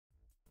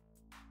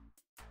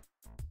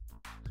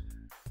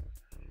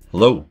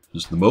Hello,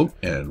 this is the Mote,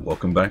 and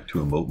welcome back to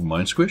a Mote and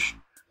Minesquish.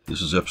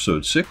 This is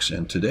episode 6,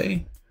 and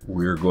today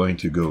we're going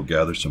to go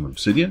gather some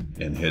obsidian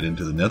and head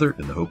into the Nether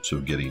in the hopes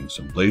of getting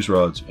some blaze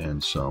rods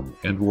and some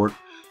end wart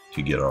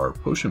to get our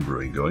potion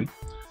brewing going.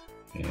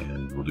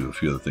 And we'll do a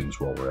few other things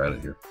while we're at it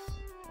here.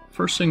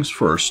 First things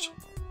first,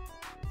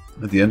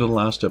 at the end of the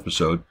last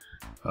episode,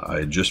 I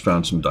had just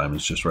found some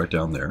diamonds just right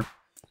down there.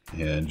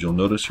 And you'll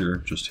notice here,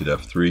 just hit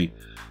F3,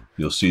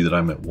 you'll see that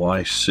I'm at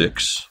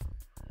Y6.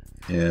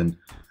 And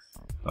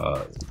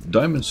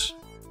diamonds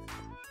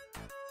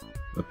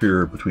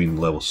appear between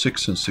level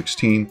 6 and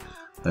 16.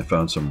 I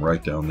found some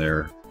right down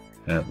there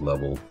at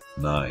level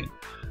 9.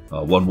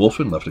 One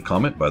Wolfen left a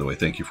comment. By the way,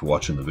 thank you for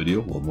watching the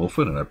video, One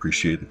Wolfen, and I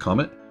appreciate the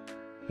comment.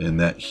 And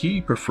that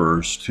he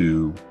prefers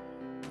to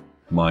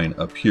mine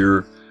up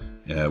here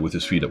with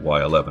his feet at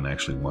Y11,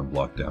 actually one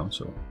block down,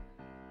 so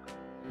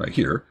right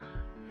here.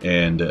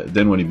 And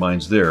then when he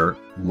mines there,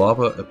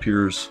 lava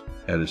appears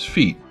at his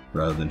feet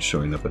rather than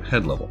showing up at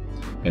head level.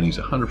 And he's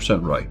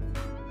 100% right.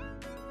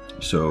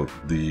 So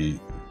the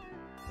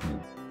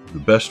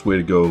best way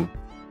to go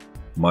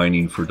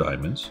mining for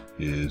diamonds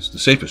is, the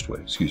safest way,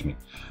 excuse me,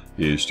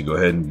 is to go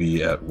ahead and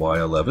be at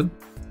Y11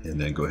 and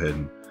then go ahead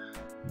and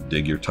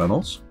dig your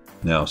tunnels.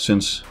 Now,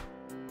 since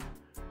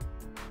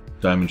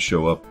diamonds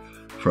show up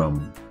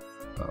from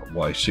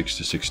Y6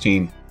 to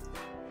 16,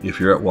 if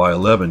you're at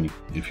Y11,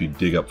 if you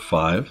dig up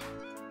 5,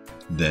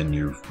 then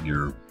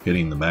you're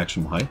hitting the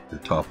maximum height. The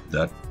top,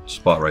 that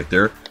spot right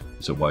there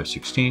is at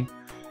Y16,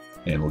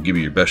 and will give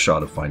you your best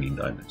shot of finding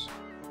diamonds.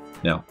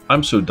 Now,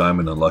 I'm so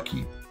diamond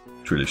unlucky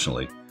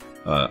traditionally.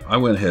 I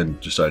went ahead and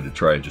decided to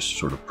try and just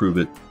sort of prove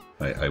it.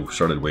 I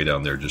started way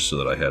down there just so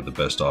that I had the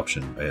best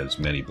option. I had as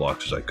many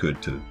blocks as I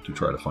could to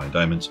try to find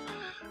diamonds.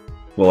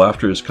 Well,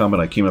 after his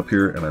comment, I came up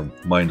here and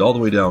I mined all the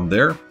way down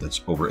there.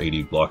 That's over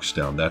 80 blocks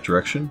down that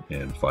direction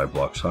and 5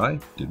 blocks high.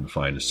 Didn't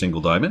find a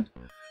single diamond.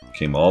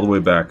 Came all the way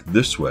back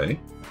this way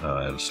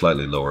at a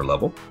slightly lower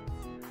level.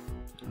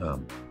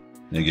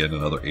 Again,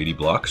 another 80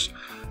 blocks.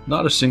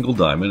 Not a single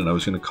diamond, and I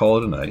was going to call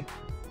it a night.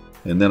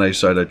 And then I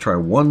decided I'd try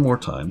one more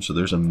time. So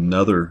there's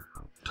another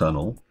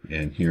tunnel.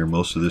 And here,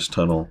 most of this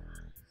tunnel,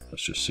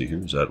 let's just see here,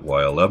 is at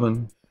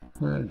Y11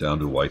 down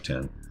to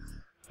Y10.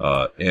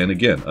 And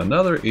again,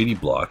 another 80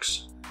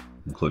 blocks,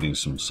 including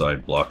some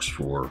side blocks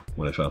for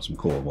when I found some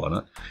coal and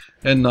whatnot,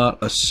 and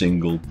not a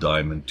single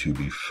diamond to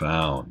be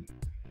found.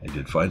 I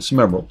did find some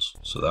emeralds,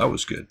 so that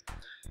was good.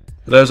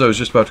 But as I was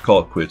just about to call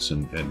it quits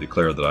and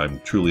declare that I'm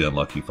truly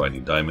unlucky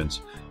finding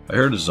diamonds, I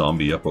heard a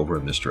zombie up over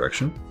in this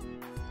direction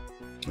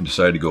and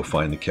decided to go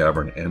find the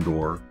cavern and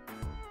or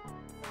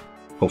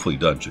hopefully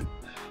dungeon.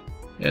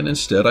 And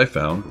instead I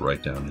found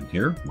right down in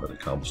here where the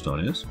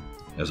cobblestone is.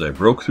 As I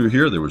broke through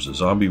here, there was a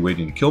zombie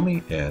waiting to kill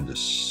me and a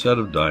set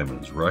of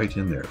diamonds right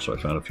in there. So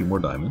I found a few more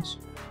diamonds.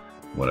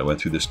 When I went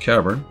through this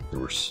cavern,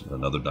 there was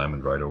another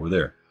diamond right over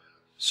there.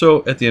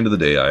 So at the end of the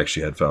day, I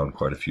actually had found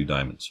quite a few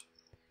diamonds.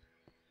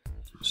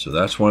 So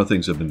that's one of the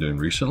things I've been doing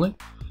recently.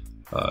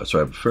 So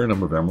I have a fair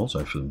number of emeralds. I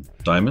have some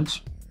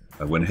diamonds.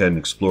 I went ahead and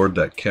explored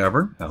that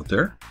cavern out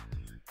there.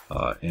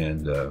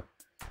 So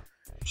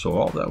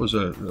all that was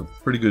a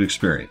pretty good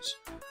experience.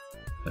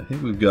 I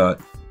think we've got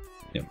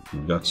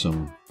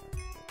some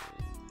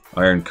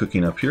iron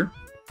cooking up here.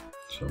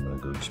 So I'm going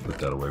to go just put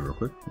that away real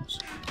quick. Oops.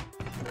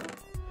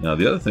 Now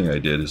the other thing I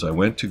did is I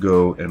went to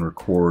go and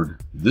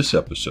record this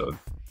episode,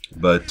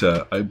 but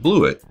I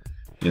blew it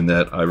in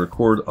that I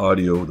record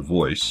audio, the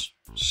voice,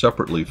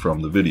 separately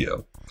from the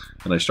video.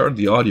 And I started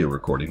the audio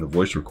recording, the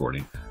voice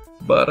recording,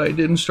 but I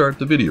didn't start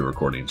the video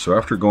recording. So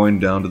after going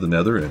down to the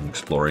Nether and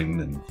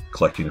exploring and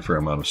collecting a fair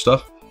amount of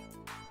stuff,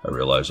 I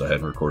realized I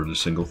hadn't recorded a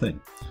single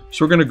thing.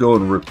 So we're going to go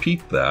and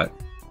repeat that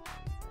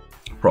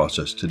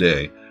process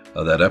today,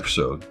 that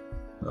episode.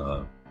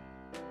 But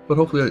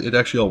hopefully it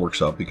actually all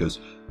works out, because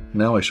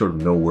now I sort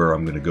of know where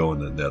I'm going to go in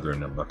the Nether,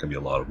 and I'm not going to be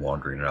a lot of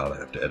wandering around I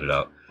have to edit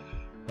out.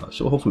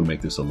 So hopefully we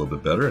make this a little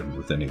bit better, and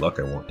with any luck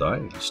I won't die.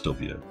 It'll still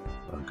be a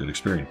good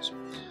experience.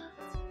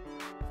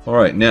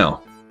 Alright,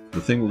 now the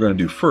thing we're going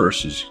to do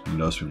first is, you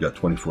notice we've got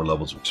 24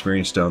 levels of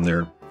experience down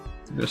there.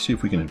 We're going to see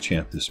if we can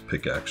enchant this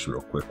pickaxe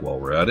real quick while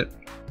we're at it.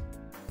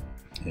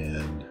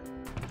 And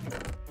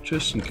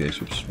just in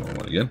case, oops, wrong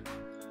one again.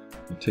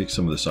 We'll take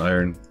some of this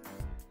iron,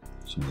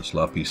 some of this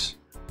lapis,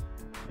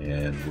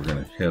 and we're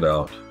going to head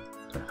out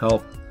to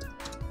help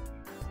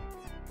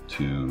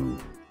to,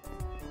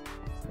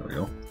 there we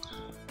go,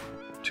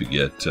 to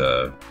get,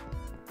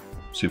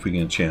 see if we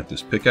can enchant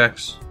this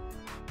pickaxe.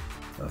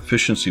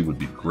 Efficiency would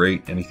be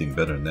great. Anything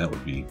better than that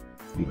would be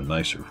even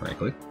nicer,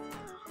 frankly.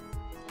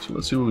 So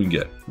let's see what we can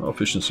get. Oh,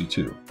 efficiency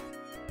 2.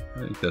 I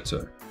think that's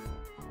a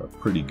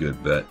pretty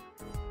good bet.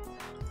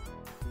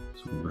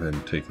 So we'll go ahead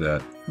and take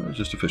that.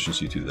 Just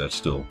efficiency 2. That's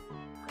still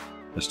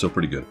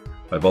pretty good.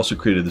 I've also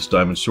created this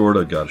diamond sword.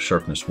 I got a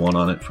sharpness 1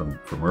 on it from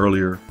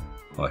earlier.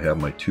 I have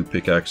my 2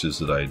 pickaxes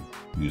that I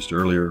used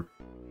earlier,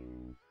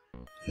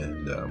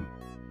 and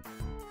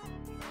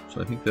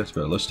so I think that's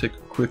better. Let's take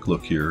a quick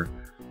look here.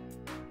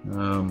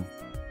 Kind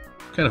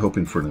of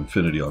hoping for an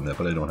infinity on that,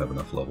 but I don't have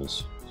enough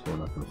levels, so we're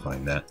not going to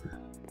find that.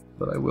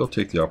 but I will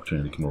take the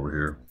opportunity to come over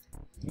here.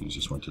 I'll use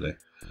this one today.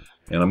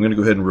 And I'm going to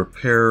go ahead and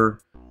repair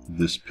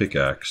this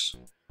pickaxe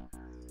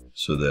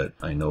so that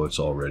I know it's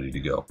all ready to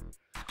go.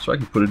 So I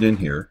can put it in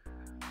here.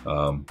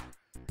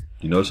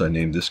 You notice I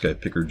named this guy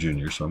Picker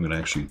Jr., so I'm going to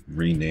actually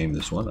rename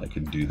this one. I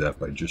can do that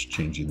by just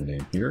changing the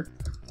name here.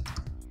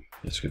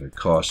 It's going to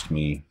cost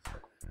me,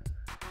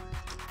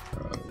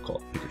 we'll call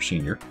it Picker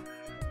Senior.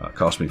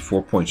 Cost me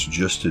 4 points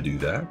just to do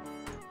that.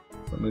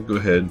 I'm going to go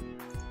ahead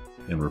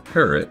and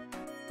repair it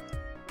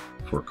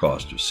for a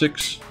cost of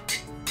 6.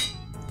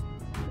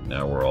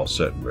 Now we're all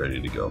set and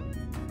ready to go.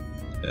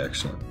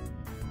 Excellent.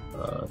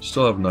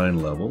 Still have 9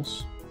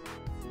 levels.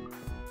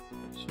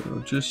 So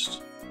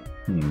just,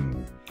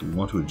 do we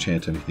want to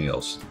enchant anything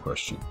else is the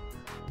question.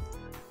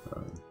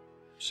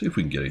 See if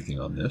we can get anything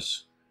on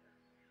this.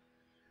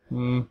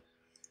 I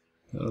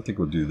don't think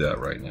we'll do that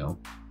right now.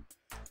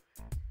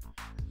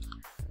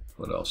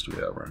 What else do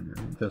we have around here?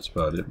 That's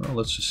about it. Well,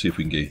 let's just see if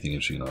we can get anything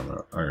interesting on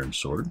our iron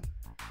sword.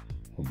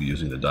 We'll be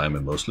using the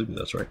diamond mostly, but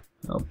that's right.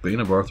 Now,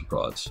 Bane of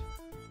Arthropods.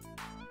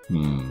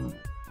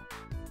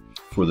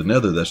 For the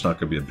nether, that's not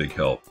going to be a big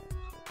help.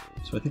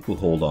 So I think we'll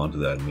hold on to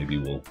that, and maybe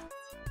we'll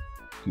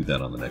do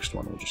that on the next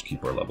one. We'll just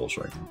keep our levels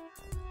right now.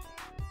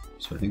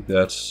 So I think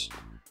that's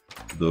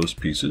those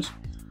pieces.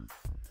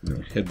 We're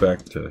going to head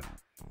back to...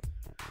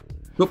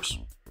 Oops,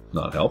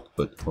 not help,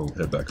 but we'll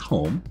head back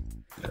home.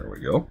 There we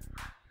go.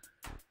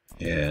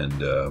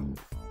 And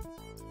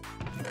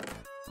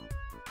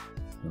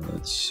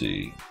let's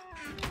see.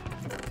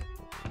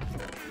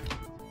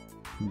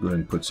 We'll go ahead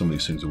and put some of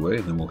these things away,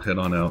 and then we'll head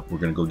on out. We're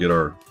going to go get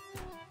our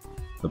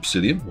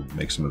obsidian. We'll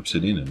make some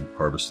obsidian and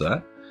harvest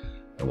that.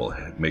 And we'll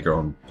make our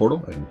own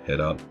portal and head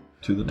out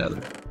to the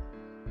nether.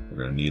 We're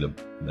going to need a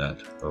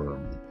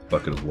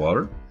bucket of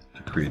water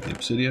to create the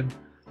obsidian.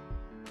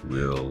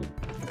 We'll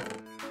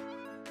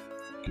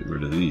get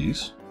rid of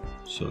these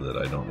so that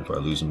I don't, if I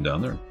lose them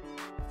down there,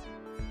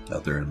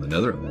 out there in the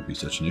nether, it won't be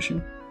such an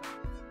issue.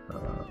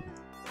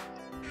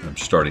 I'm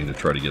starting to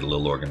try to get a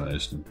little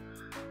organized and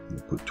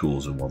put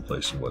tools in one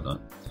place and whatnot.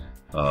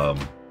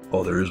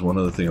 Oh, there is one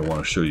other thing I want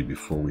to show you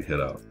before we head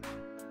out.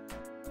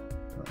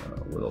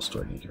 What else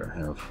do I need here?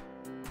 I'm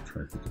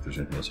trying to think if there's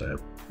anything else I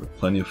have.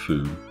 Plenty of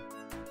food.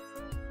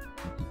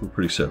 I think we're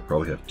pretty set.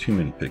 Probably have too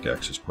many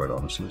pickaxes, quite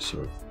honestly.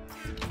 So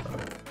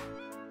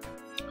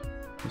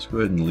let's go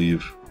ahead and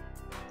leave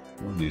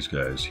one of these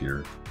guys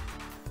here.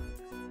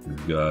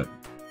 We've got.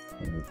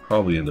 We'll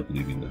probably end up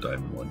leaving the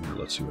diamond one here.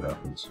 Let's see what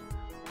happens.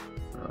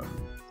 I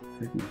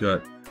think we've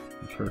got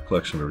a fair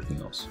collection of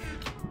everything else.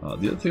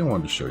 The other thing I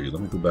wanted to show you,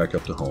 let me go back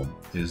up to home,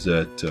 is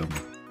that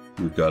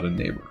we've got a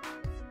neighbor.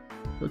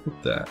 Look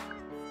at that.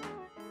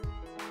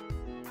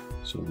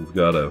 So we've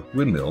got a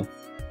windmill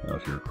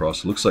out here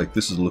across. It looks like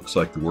looks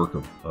like the work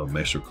of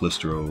Maestro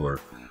Calistro or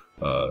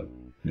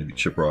maybe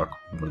Chiprock,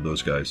 one of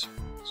those guys.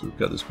 So we've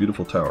got this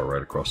beautiful tower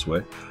right across the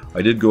way.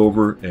 I did go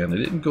over, and I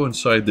didn't go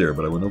inside there,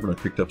 but I went over and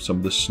I picked up some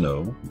of the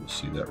snow. You'll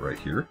see that right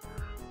here.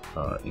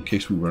 In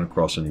case we run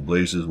across any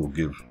blazes, we'll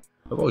give...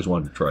 I've always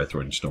wanted to try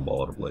throwing a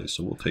snowball at a blaze,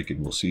 so we'll take it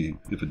and we'll see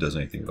if it does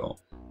anything at all.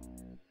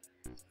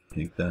 I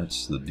think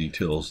that's the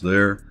details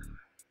there.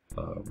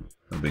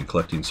 I've been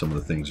collecting some of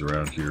the things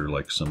around here,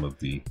 like some of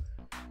the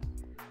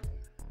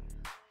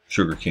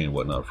sugarcane and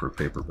whatnot for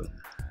paper,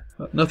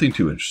 but nothing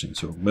too interesting.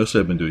 So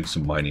mostly I've been doing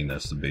some mining,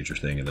 that's the major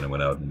thing, and then I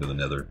went out into the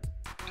nether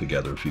to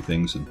gather a few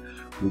things, and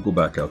we'll go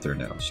back out there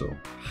now. So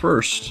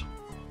first,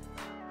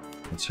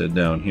 let's head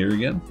down here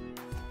again,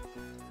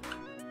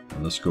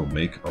 and let's go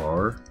make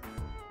our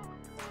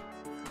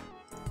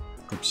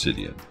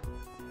obsidian.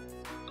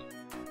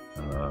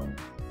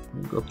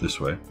 We'll go up this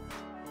way.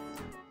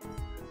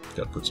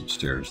 Got to put some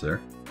stairs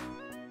there.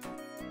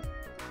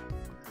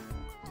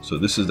 So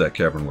this is that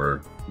cavern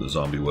where the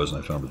zombie was,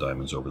 and I found the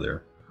diamonds over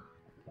there.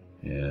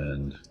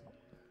 And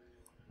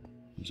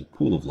there's a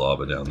pool of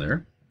lava down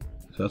there.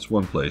 So that's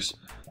one place.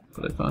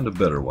 But I found a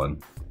better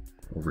one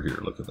over here.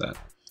 Look at that.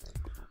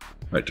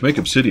 Alright, to make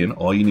obsidian,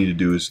 all you need to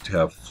do is to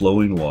have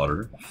flowing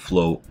water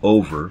flow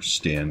over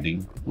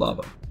standing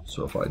lava.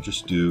 So if I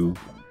just do...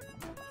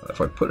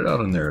 If I put it out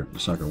in there,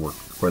 it's not going to work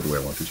quite the way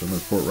I want to. So I'm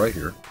going to pour it right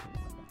here.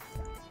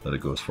 Let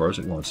it go as far as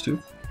it wants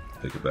to.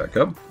 Pick it back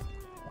up.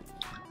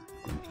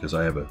 And because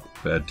I have a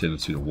bad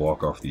tendency to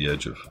walk off the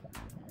edge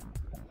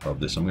of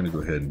this, I'm going to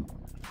go ahead and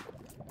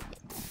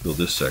fill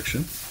this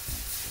section.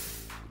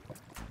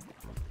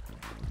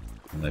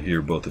 And I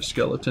hear both a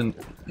skeleton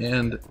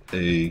and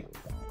an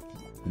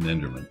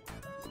enderman.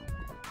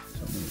 So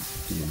I'm going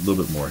to do a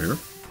little bit more here.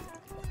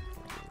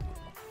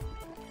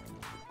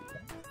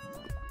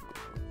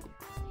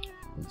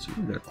 Let's see,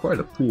 we've got quite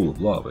a pool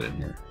of lava in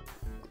here.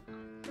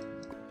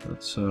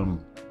 Let's get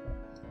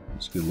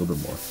a little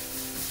bit more,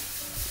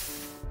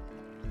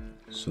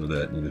 so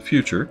that in the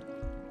future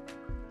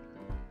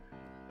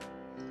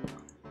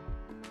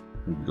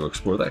we can go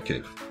explore that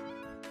cave.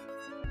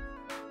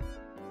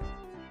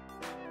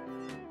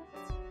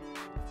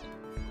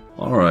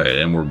 Alright,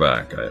 and we're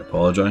back. I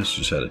apologize,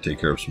 just had to take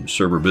care of some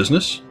server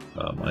business.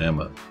 I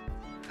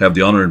have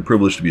the honor and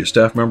privilege to be a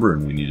staff member,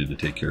 and we needed to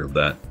take care of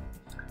that.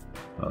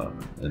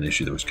 an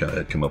issue that was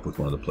had come up with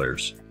one of the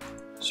players.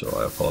 So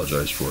I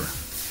apologize for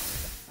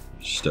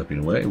stepping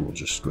away. We'll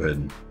just go ahead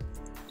and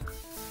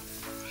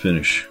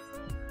finish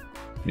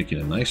making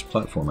a nice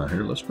platform out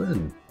here. Let's go ahead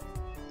and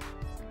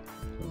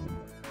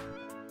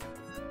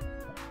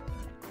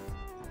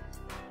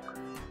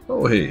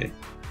oh hey,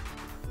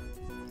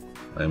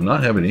 I am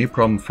not having any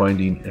problem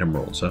finding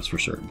emeralds, that's for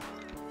certain.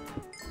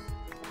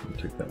 I'll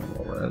take that one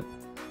while we're at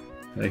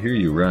it. I hear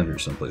you around here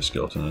someplace,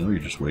 skeleton. I know you're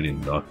just waiting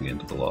to knock me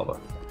into the lava.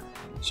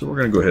 So we're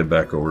going to go ahead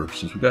back over,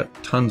 since we've got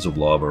tons of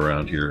lava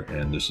around here,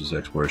 and this is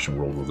Exploration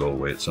World will go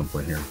away at some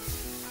point here.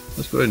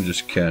 Let's go ahead and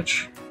just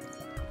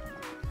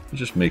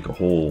just make a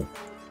whole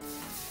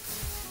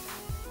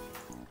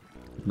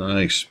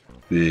nice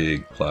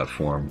big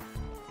platform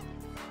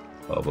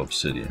of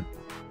obsidian.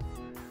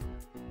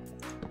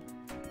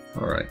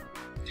 Alright.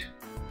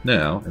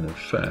 Now, and in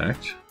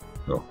fact,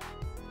 oh,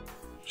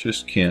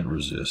 just can't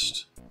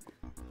resist.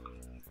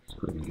 Let's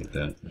go ahead and get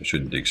that. I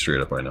shouldn't dig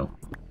straight up, I know.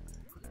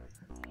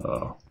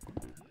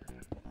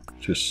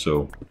 Just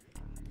so,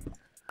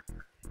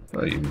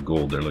 even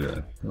gold there, look at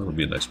that. That'll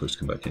be a nice place to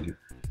come back into.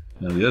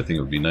 Now the other thing, it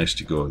would be nice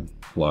to go and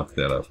block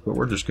that up, but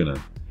we're just going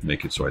to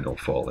make it so I don't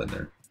fall in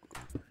there.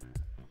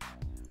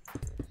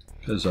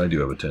 Because I do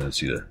have a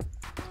tendency to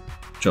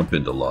jump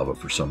into lava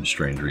for some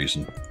strange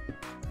reason.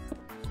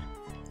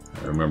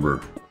 I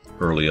remember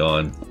early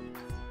on,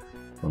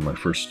 one of my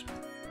first,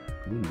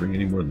 I didn't bring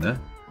any more than that?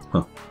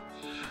 Huh.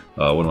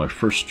 One of my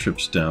first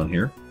trips down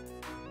here,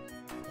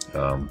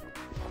 one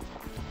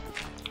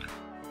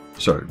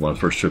of the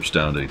first trips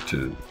down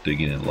to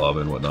digging in lava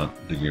and whatnot,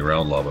 digging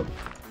around lava,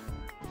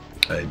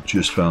 I had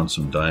just found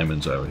some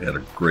diamonds. I had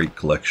a great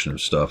collection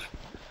of stuff,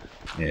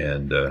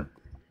 and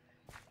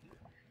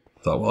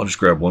thought, well, I'll just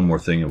grab one more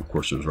thing. And of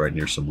course, it was right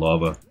near some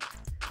lava.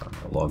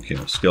 Along came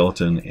a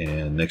skeleton,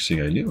 and next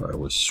thing I knew, I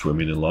was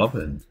swimming in lava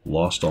and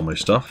lost all my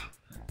stuff.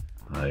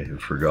 I had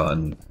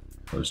forgotten.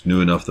 I was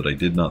new enough that I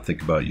did not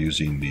think about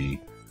using the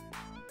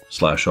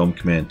 /home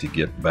command to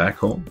get back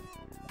home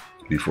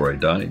before I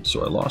died,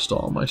 so I lost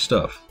all my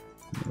stuff.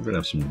 We're going to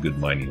have some good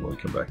mining when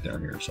we come back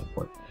down here at some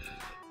point.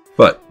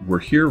 But we're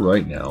here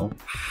right now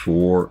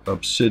for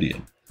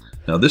obsidian.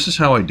 Now this is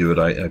how I do it.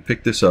 I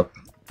picked this up,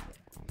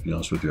 to be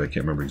honest with you, I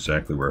can't remember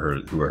exactly who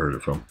I heard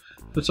it from,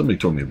 but somebody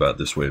told me about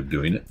this way of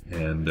doing it,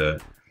 and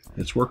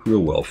it's worked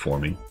real well for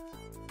me.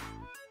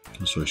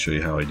 So I'll show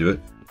you how I do it.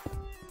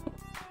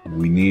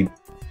 We need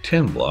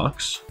 10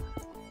 blocks.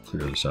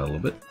 Clear this out a little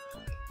bit.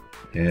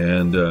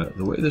 And the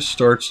way this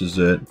starts is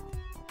that,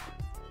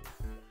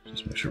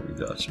 just make sure we've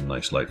got some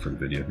nice light for the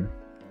video here.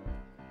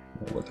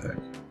 Oh, what the heck.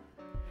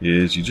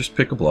 Is you just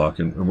pick a block,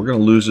 and we're going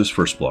to lose this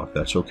first block.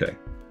 That's okay.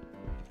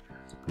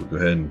 We'll go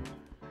ahead and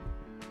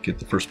get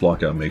the first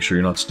block out. Make sure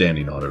you're not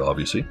standing on it,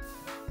 obviously.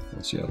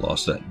 Let's see, I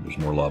lost that. There's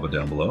more lava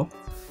down below.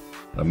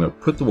 I'm going to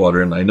put the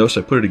water in. I notice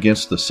I put it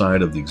against the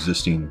side of the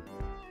existing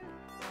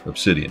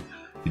obsidian.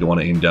 You don't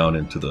want to aim down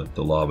into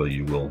the lava.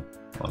 You will,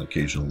 on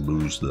occasion,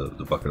 lose the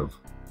bucket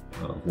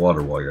of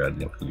water while you're at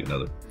it. You have to get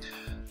another.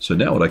 So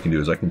now what I can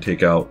do is I can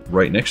take out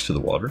right next to the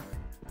water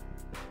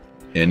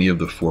any of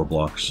the 4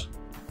 blocks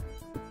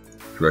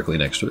directly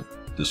next to it.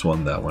 This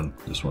one, that one,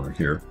 this one right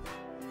here.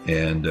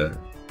 And the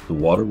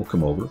water will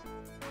come over,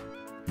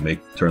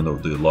 turn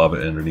the lava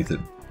underneath it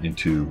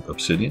into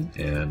obsidian,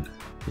 and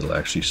it'll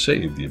actually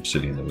save the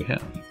obsidian that we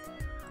have.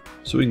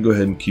 So we can go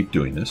ahead and keep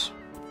doing this.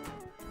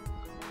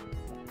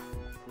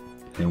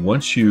 And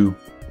once you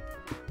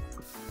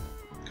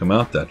come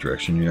out that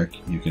direction,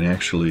 you can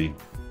actually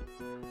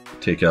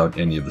take out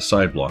any of the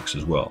side blocks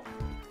as well.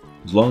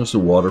 As long as the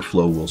water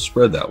flow will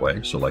spread that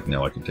way, so like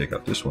now I can take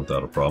out this one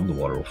without a problem,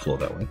 the water will flow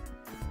that way,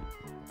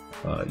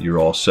 you're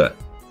all set.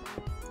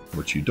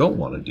 What you don't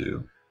want to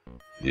do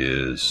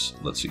is,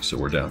 let's see, so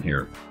we're down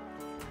here.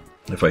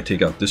 If I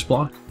take out this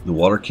block, the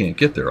water can't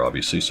get there,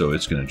 obviously, so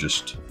it's going to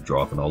just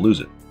drop and I'll lose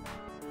it.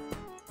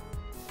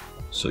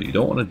 So you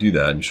don't want to do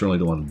that, and you certainly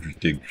don't want to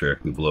dig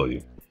directly below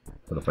you.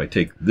 But if I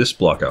take this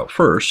block out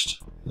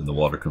first, then the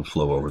water can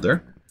flow over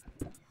there,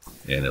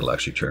 and it'll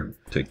actually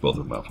take both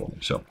of them out for me.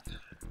 So,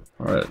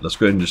 all right, let's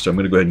go ahead and I'm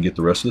going to go ahead and get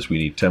the rest of this. We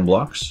need 10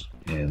 blocks,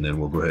 and then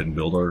we'll go ahead and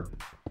build our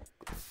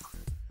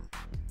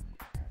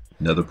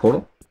nether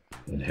portal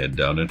and head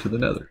down into the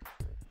nether.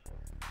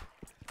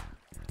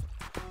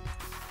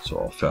 So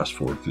I'll fast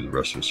forward through the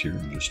rest of this here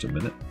in just a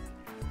minute.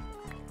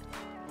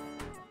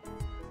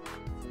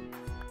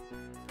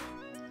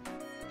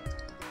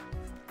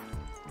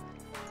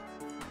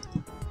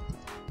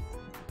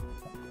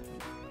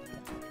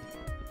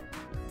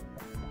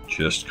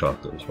 Just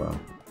caught those, wow.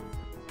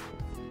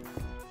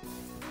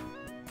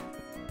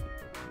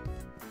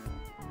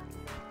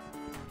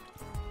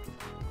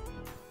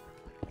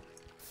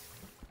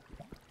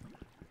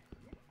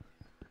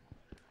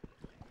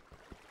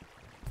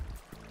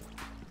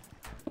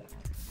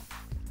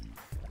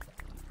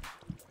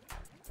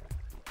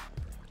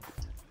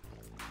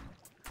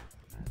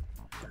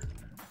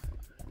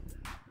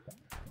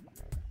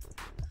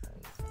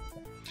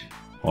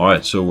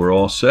 Alright, so we're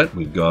all set.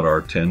 We've got our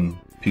 10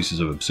 pieces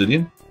of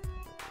obsidian.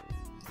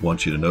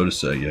 want you to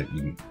notice that you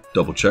can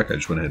double check. I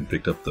just went ahead and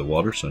picked up the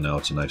water, so now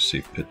it's a nice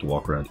safe pit to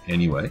walk around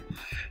anyway.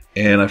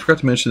 And I forgot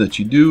to mention that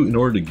you do, in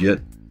order to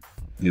get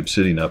the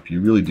obsidian up,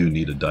 you really do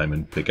need a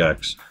diamond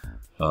pickaxe.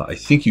 I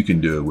think you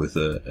can do it with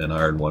an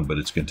iron one, but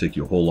it's going to take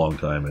you a whole long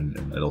time,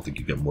 and I don't think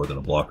you get more than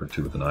a block or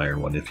two with an iron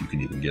one, if you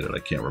can even get it. I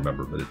can't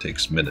remember, but it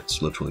takes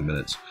minutes, literally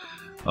minutes.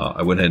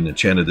 I went ahead and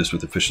enchanted this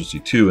with efficiency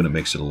 2, and it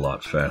makes it a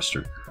lot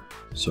faster.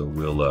 So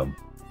we'll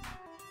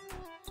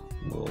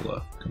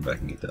come back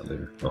and get that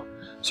later. Oh,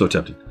 so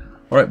tempting.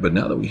 All right, but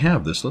now that we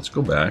have this, let's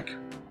go back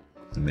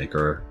and make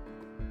our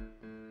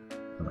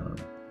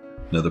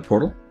nether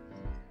portal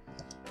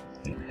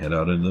and head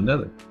out into the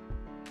nether.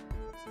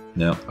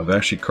 Now, I've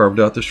actually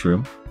carved out this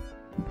room.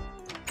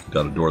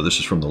 Got a door. This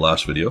is from the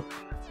last video.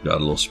 Got a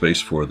little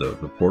space for the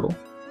portal.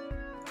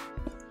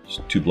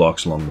 Just 2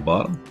 blocks along the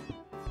bottom.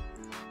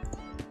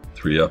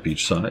 3 up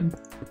each side.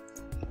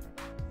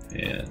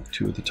 And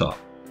 2 at the top.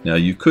 Now,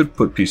 you could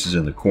put pieces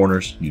in the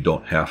corners. You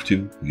don't have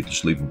to. You can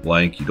just leave them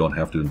blank. You don't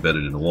have to embed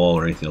it in a wall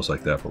or anything else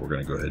like that, but we're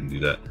going to go ahead and do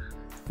that.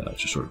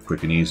 It's just sort of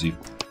quick and easy.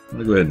 I'm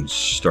going to go ahead and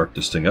start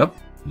this thing up.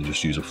 You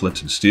just use a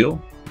flint and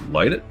steel,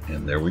 light it,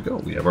 and there we go.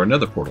 We have our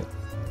nether portal.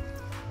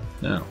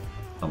 Now,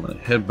 I'm going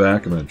to head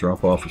back. I'm going to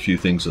drop off a few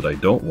things that I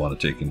don't want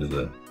to take into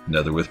the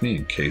nether with me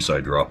in case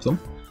I drop them.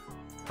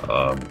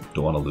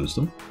 Don't want to lose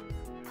them.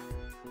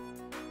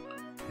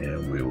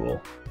 And we will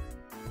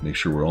make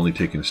sure we're only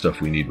taking the stuff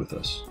we need with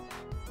us.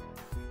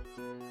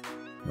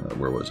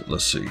 Where was it?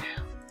 Let's see.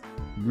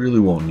 Really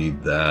won't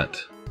need that.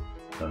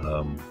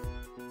 Let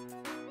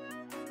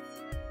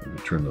me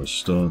turn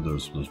those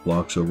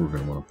blocks over. We're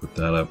going to want to put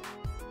that up.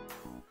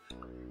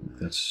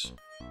 That's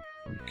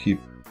keep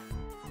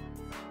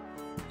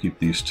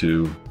these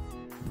 2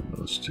 and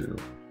those 2.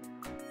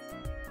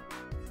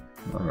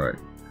 All right.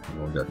 I've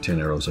only got 10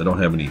 arrows. I don't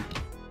have any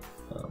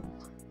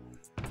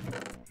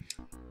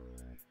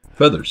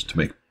feathers to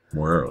make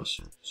more arrows,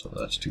 so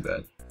that's too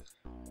bad.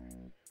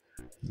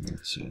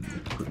 Let's see.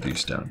 Let's put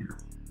these down here.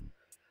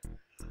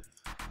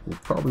 We'll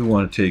probably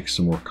want to take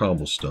some more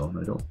cobblestone.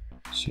 I don't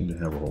seem to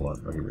have a whole lot.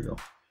 Oh, here we go.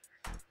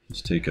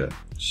 Let's take a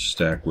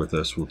stack with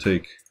us. We'll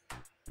take.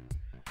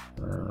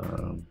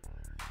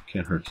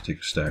 Can't hurt to take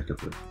a stack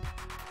of the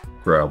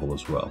gravel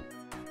as well.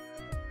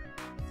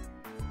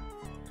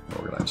 I'll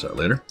organize that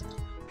later.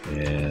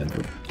 And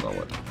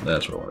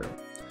that's what I want to do.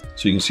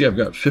 So you can see I've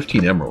got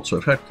 15 emeralds. So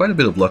I've had quite a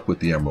bit of luck with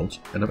the emeralds,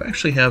 and I've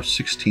actually have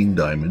 16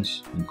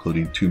 diamonds,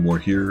 including 2 more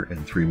here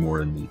and 3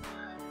 more in the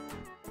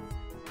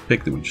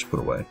pick that we just put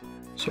away.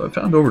 So I've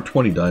found over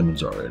 20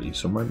 diamonds already.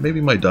 So maybe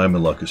my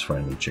diamond luck is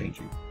finally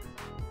changing.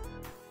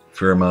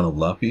 Fair amount of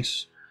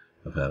lapis.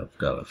 I've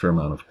got a fair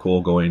amount of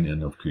coal going,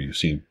 and of course you've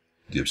seen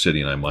the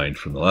obsidian I mined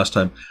from the last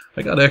time.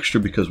 I got extra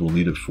because we'll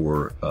need it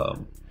for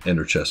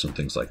ender chests and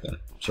things like that.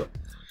 So,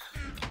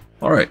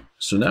 all right.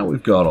 So now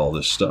we've got all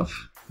this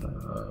stuff.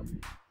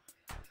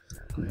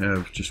 We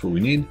have just what we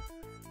need.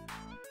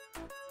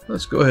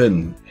 Let's go ahead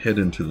and head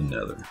into the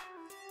nether.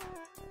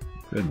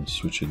 Go ahead and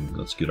switch in.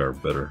 Let's get our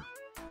better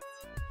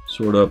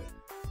sword up.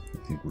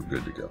 I think we're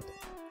good to go.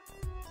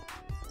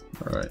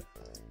 All right.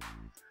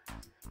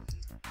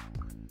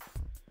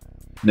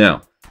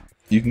 Now,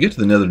 you can get to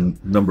the nether a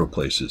number of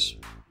places.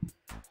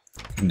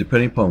 And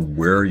depending upon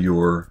where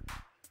you're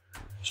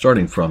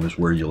starting from is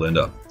where you'll end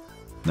up.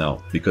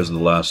 Now, because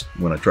of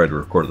when I tried to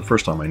record it the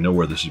first time, I know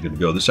where this is going to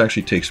go. This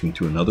actually takes me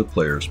to another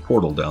player's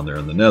portal down there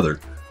in the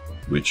nether,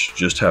 which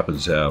just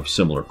happens to have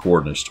similar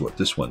coordinates to what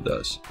this one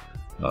does.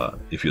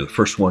 If you're the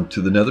first one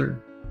to the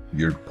nether,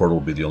 your portal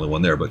will be the only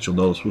one there, but you'll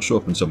notice we'll show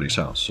up in somebody's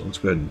house. So let's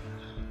go ahead and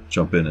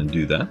jump in and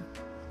do that.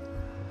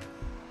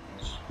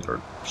 Let's get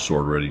our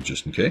sword ready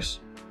just in case.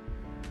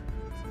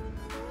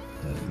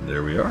 And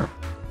there we are.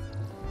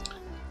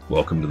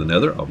 Welcome to the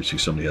nether. Obviously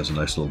somebody has a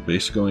nice little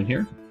base going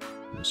here.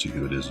 We'll see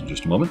who it is in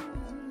just a moment.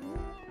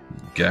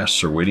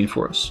 Ghasts are waiting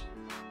for us.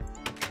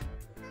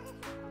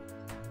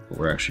 But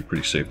we're actually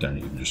pretty safe down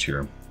here. You can just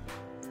hear them.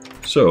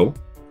 So,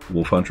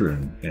 Wolf Hunter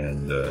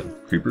and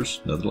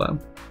Creepers, Nether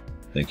Lab,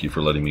 thank you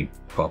for letting me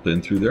pop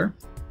in through there.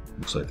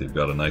 Looks like they've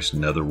got a nice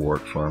nether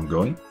wart farm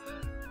going.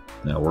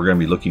 Now we're going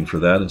to be looking for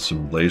that and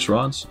some blaze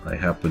rods. I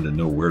happen to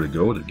know where to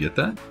go to get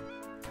that.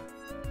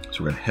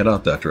 So we're going to head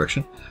out that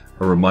direction.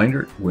 A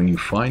reminder, when you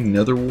find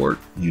nether wart,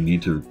 you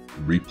need to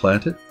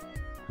replant it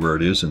where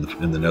it is in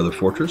the Nether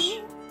Fortress.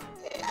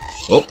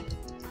 Oh!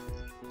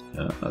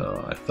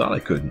 I thought I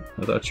couldn't.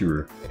 I thought you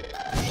were...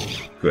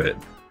 Go ahead.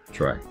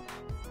 Try.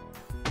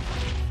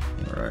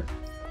 Alright.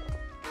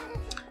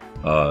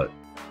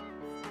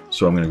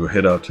 So I'm going to go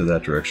head out to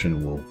that direction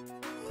and we'll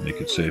make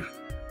it safe.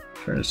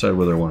 I'm trying to decide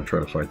whether I want to try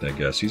to fight that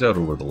ghast. He's out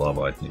over the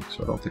lava, I think,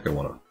 so I don't think I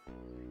want to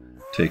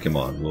take him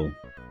on. We'll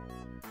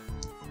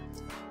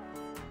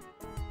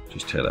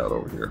just head out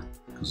over here,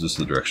 because this is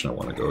the direction I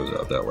want to go, is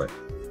out that way.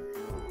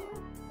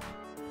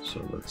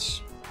 So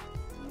let's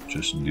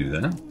just do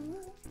that.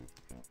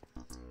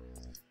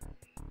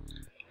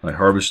 I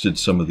harvested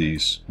some of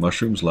these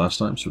mushrooms last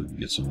time, so we can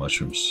get some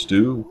mushroom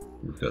stew.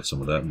 We've got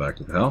some of that back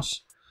to the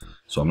house.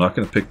 So I'm not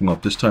going to pick them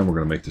up this time. We're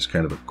going to make this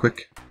kind of a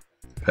quick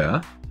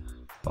path.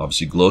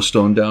 Obviously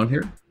glowstone down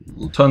here,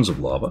 tons of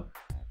lava.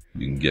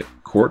 You can get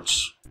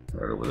quartz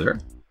right over there.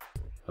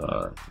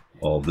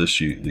 All of this,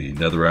 the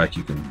netherrack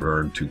you can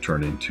burn to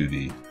turn into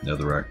the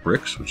netherrack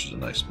bricks, which is a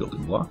nice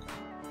building block.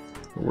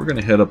 But we're going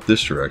to head up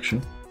this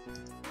direction.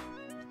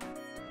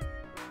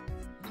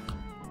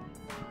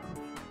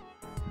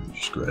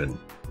 Just go ahead and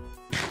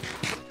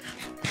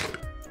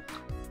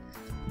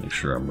make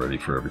sure I'm ready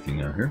for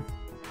everything out here.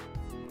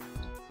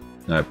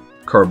 Now, I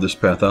carved this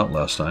path out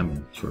last time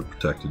and sort of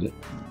protected it.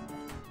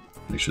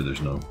 Make sure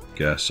there's no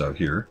gas out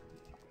here.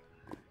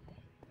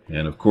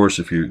 And of course,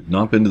 if you've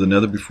not been to the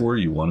Nether before,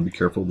 you want to be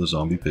careful of the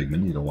zombie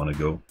pigmen. You don't want to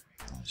go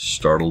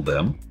startle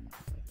them.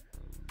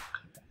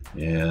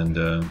 And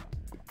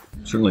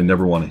certainly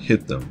never want to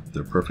hit them.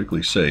 They're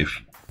perfectly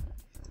safe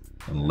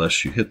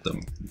unless you hit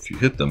them. If you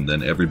hit them,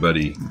 then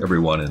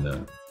everyone in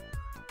a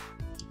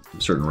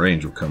certain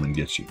range will come and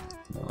get you.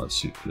 Now, let's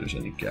see if there's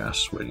any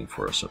gas waiting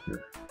for us up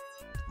here.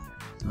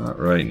 Not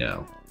right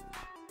now.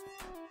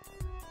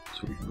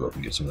 So we can go up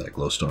and get some of that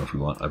glowstone if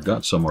we want. I've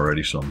got some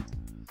already, so I'm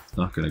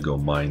not going to go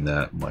mine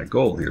that. My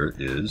goal here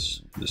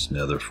is this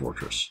Nether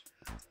Fortress.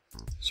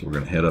 So we're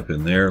going to head up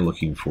in there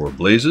looking for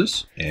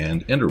blazes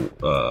and nether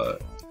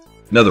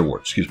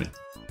wart, excuse me.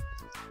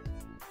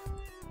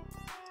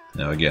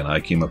 Now again, I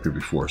came up here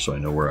before, so I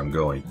know where I'm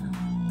going.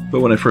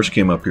 But when I first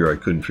came up here, I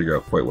couldn't figure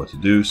out quite what to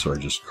do, so I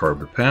just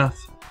carved a path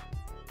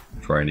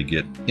trying to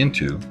get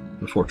into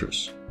the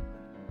fortress.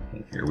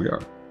 And here we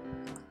are.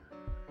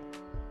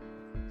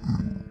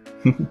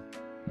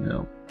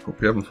 Now,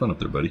 hope you're having fun up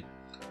there, buddy.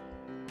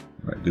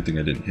 Alright, good thing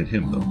I didn't hit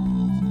him,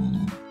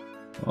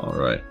 though.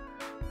 Alright.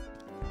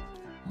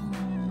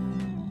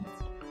 I'm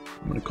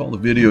going to call the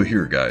video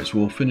here, guys.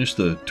 We'll finish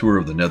the tour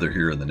of the Nether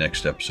here in the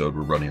next episode.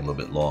 We're running a little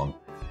bit long.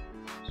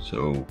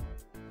 So,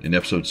 in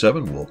episode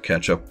 7, we'll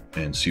catch up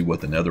and see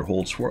what the Nether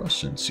holds for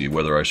us and see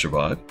whether I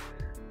survive.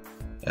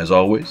 As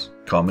always,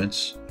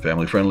 comments,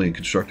 family-friendly and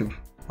constructive,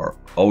 are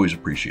always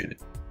appreciated.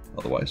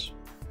 Otherwise,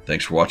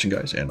 thanks for watching,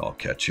 guys, and I'll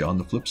catch you on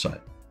the flip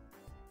side.